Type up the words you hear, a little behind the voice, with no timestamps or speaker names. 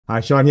Hi,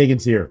 Sean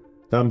Higgins here.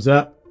 Thumbs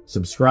up,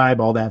 subscribe,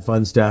 all that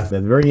fun stuff.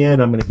 At the very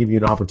end, I'm going to give you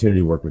an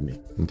opportunity to work with me.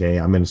 Okay,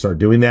 I'm going to start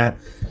doing that.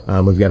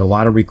 We've got a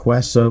lot of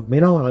requests, so I'm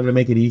going to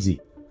make it easy.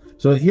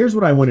 So here's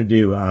what I want to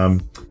do.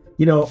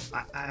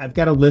 I've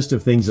got a list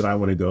of things that I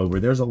want to go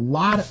over. There's a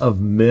lot of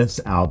myths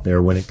out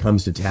there when it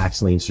comes to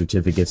tax lien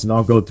certificates, and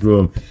I'll go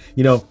through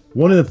them.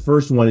 One of the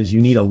first one is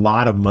you need a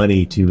lot of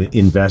money to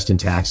invest in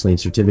tax lien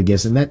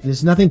certificates, and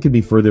there's nothing could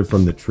be further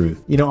from the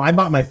truth. I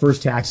bought my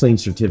first tax lien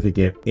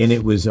certificate, and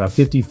it was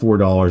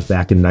 $54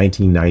 back in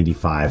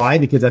 1995. Why?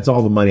 Because that's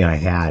all the money I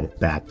had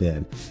back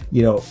then.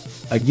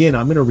 Again,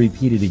 I'm going to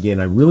repeat it again.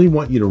 I really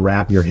want you to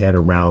wrap your head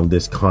around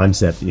this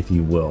concept, if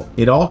you will.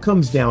 It all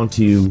comes down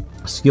to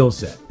skill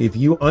set. If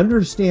you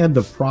understand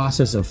the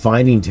process of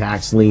finding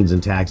tax liens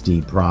and tax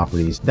deed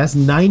properties, that's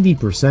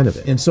 90% of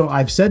it. And so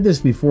I've said this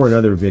before in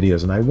other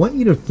videos, and I want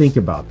you to think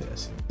about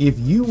this. If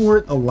you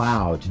weren't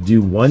allowed to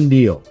do one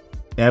deal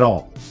at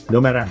all,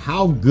 no matter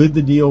how good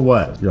the deal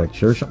was, you're like,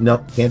 sure, no,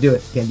 can't do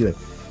it.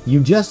 You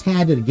just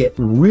had to get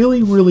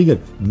really, really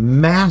good.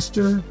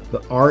 Master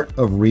the art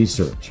of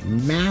research.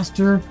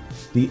 Master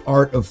the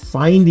art of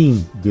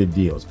finding good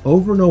deals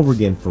over and over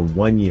again for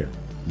 1 year.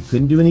 You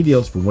couldn't do any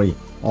deals for 1 year.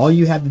 All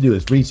you had to do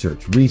is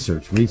research.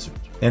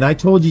 And I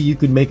told you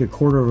could make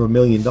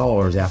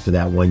 $250,000 after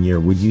that 1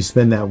 year. Would you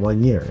spend that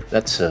 1 year?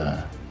 That's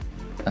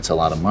a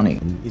lot of money.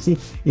 You see,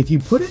 if you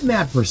put it in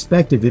that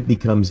perspective, it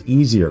becomes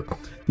easier.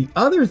 The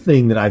other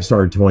thing that I've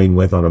started toying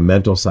with on a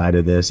mental side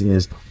of this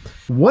is,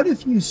 what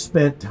if you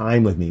spent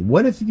time with me?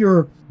 What if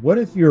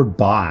your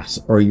boss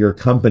or your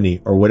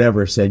company or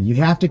whatever said, you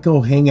have to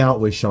go hang out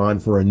with Sean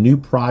for a new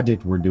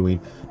project we're doing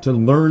to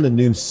learn a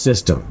new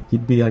system?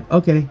 You'd be like,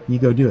 okay, you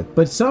go do it.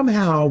 But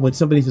somehow when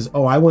somebody says,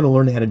 oh, I want to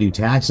learn how to do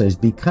tax liens,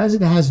 because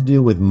it has to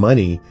do with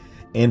money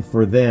and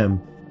for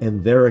them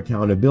and their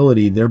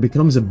accountability, there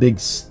becomes a big,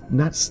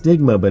 not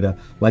stigma, but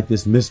like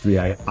this mystery.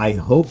 I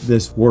hope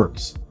this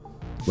works.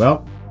 Well,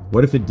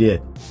 what if it did?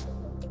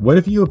 What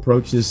if you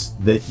approach this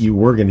that you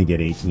were going to get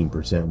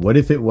 18%? What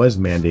if it was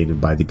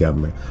mandated by the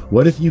government?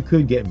 What if you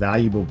could get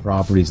valuable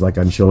properties like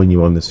I'm showing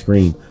you on the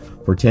screen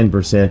for 10%,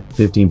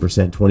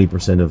 15%,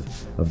 20%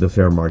 of the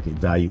fair market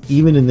value?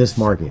 Even in this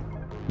market,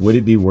 would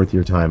it be worth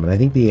your time? And I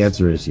think the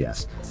answer is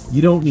yes.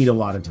 You don't need a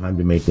lot of time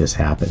to make this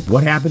happen.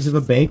 What happens if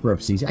a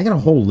bankruptcy? I got a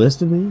whole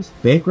list of these.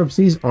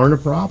 Bankruptcies aren't a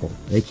problem.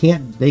 They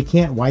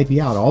can't wipe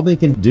you out. All they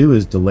can do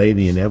is delay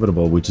the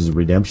inevitable, which is a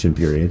redemption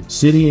period.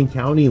 City and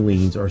county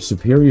liens are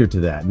superior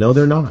to that. No,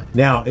 they're not.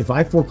 Now, if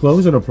I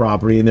foreclose on a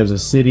property and there's a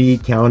city,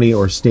 county,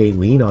 or state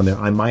lien on there,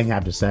 I might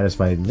have to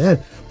satisfy them.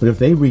 But if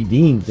they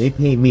redeem, they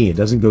pay me. It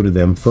doesn't go to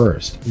them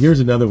first.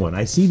 Here's another one.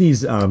 I see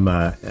these,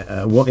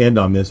 we'll end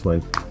on this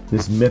one.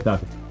 This myth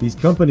out there. These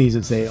companies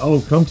that say,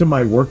 oh, come to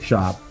my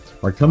workshop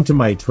or come to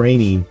my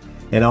training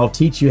and I'll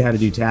teach you how to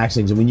do tax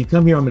liens. And when you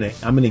come here, I'm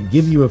gonna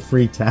give you a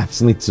free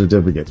tax lien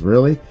certificate.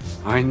 Really?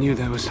 I knew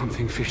there was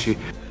something fishy.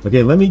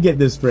 Okay, let me get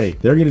this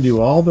straight. They're gonna do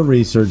all the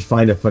research,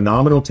 find a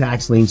phenomenal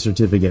tax lien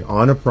certificate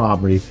on a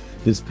property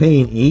that's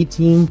paying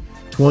 18,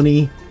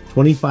 20,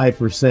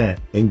 25%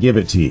 and give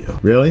it to you.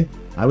 Really?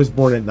 I was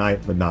born at night,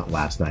 but not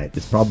last night.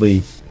 It's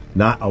probably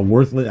not a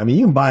worthless. I mean,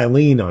 you can buy a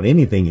lien on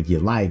anything if you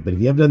like, but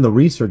if you haven't done the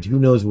research, who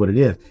knows what it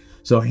is?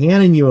 So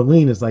handing you a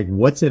lien is like,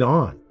 what's it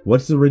on?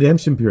 What's the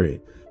redemption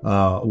period?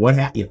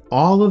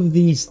 All of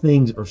these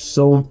things are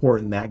so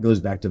important. That goes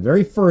back to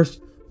very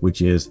first,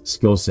 which is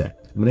skill set.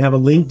 I'm going to have a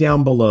link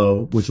down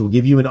below, which will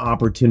give you an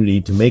opportunity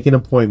to make an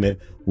appointment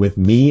with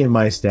me and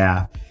my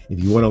staff.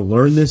 If you want to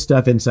learn this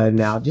stuff inside and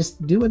out,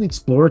 just do an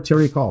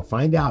exploratory call.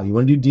 Find out. You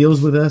want to do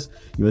deals with us?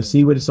 You want to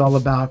see what it's all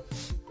about?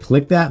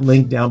 Click that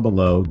link down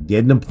below,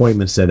 get an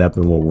appointment set up,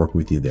 and we'll work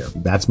with you there.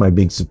 That's my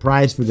big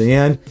surprise for the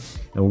end,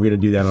 and we're going to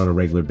do that on a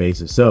regular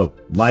basis. So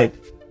like,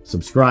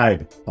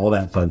 subscribe, all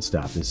that fun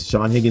stuff. This is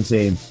Sean Higgins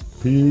saying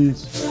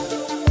peace.